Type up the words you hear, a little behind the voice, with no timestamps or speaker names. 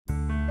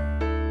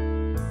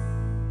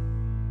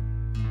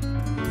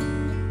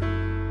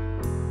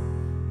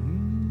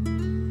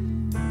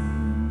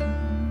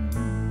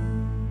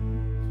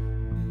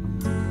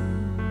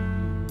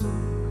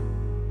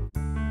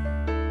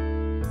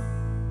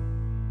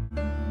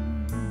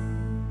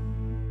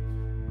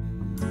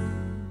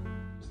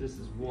This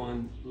is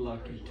one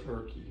lucky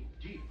turkey.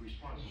 Deep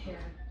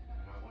responsibility.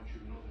 And I want you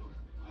to know that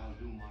I'll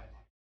do my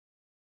part.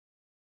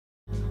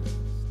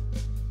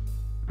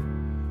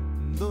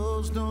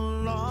 Those no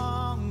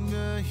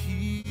longer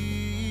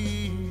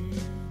here.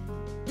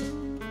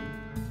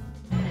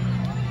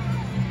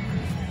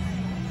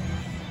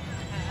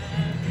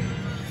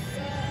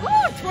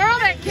 Woo! Twirl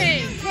that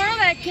cane! Twirl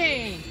that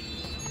cane!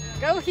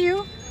 Go,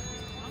 Hugh!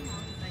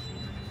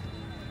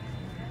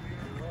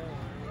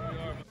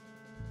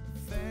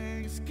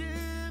 Thanksgiving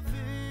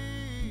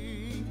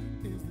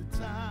is the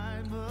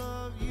time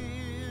of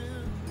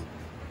year.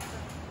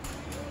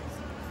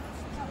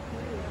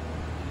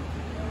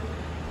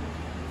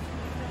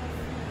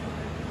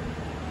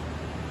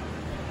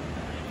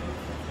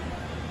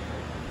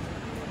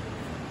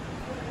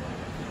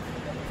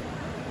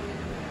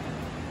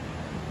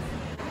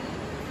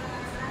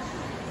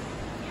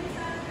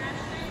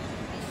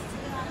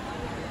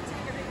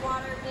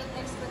 Water being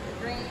mixed with the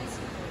grains,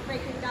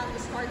 breaking down the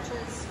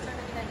starches,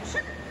 turning it into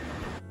sugar.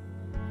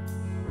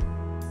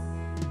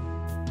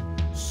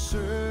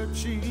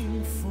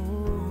 Searching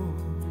for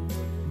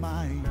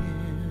my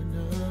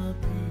inner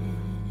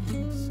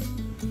peace.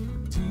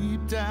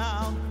 Deep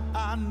down,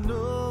 I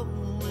know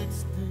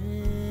it's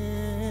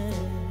there.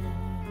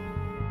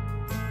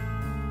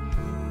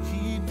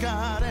 Keep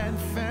God and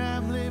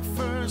family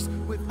first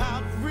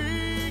without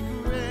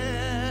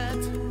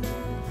regret.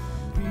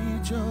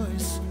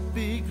 Rejoice.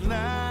 Be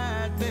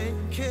glad they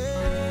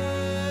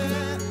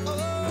care.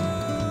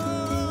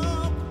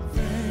 Oh,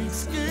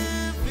 Thanksgiving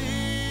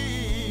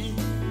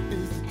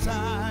is the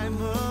time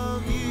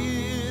of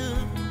year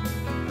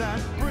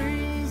that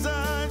brings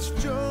us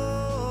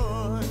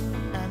joy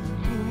and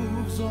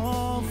removes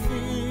all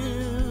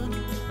fear.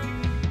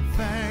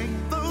 Thank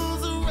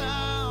those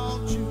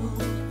around you.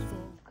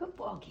 Good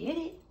boy, get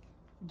it?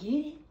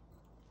 Get it?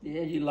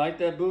 Yeah, you like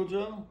that,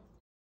 Boudreaux?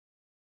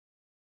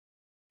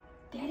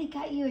 Daddy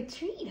got you a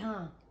treat,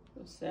 huh?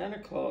 Santa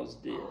Claus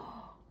did.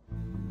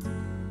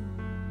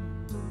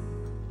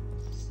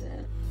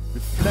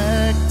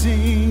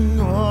 Reflecting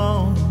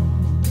on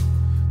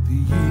the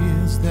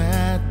years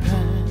that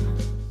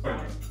passed.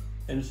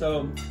 And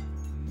so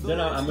then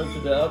I moved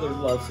to the other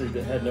love seat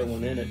that had no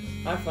one in it.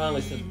 I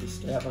finally said to the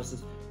staff, I said,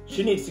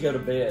 she needs to go to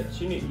bed.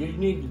 You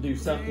need to do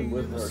something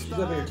with her. She's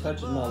over here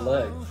touching my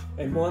leg.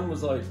 And one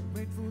was like,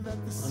 I don't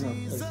know,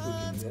 we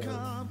can go.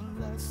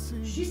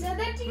 She said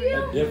that to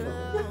you? Different.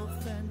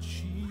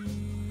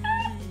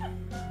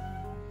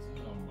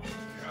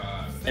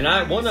 And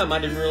one of them I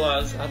didn't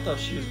realize, I thought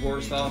she was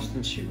worse off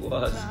than she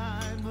was.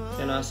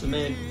 And I said,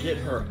 man, get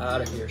her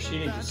out of here. She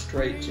needs a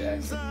straight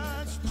jacket.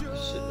 I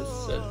should have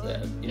said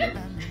that. You know,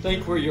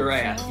 think where you're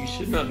at. You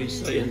should not be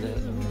saying that.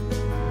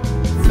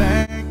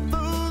 Thank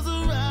those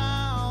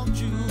around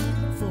you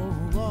for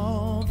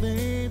all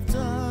they've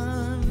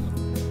done.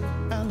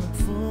 And look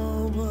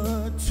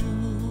forward to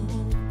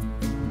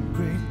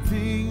great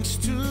things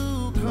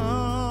to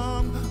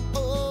come.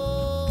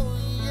 Oh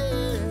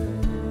yeah,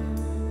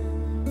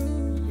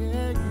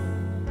 yeah, yeah.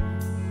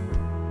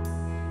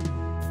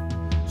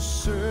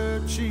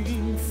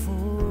 Searching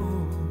for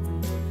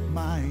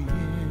my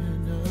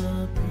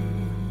inner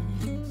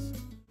peace.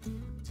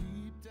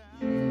 Deep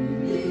down.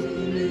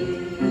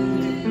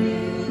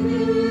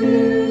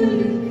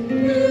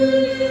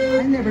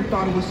 I never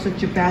thought it was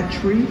such a bad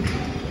tree.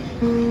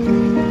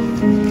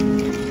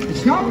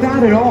 It's not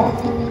bad at all,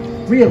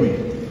 really.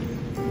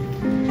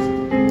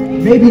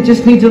 Maybe it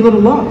just needs a little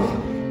love.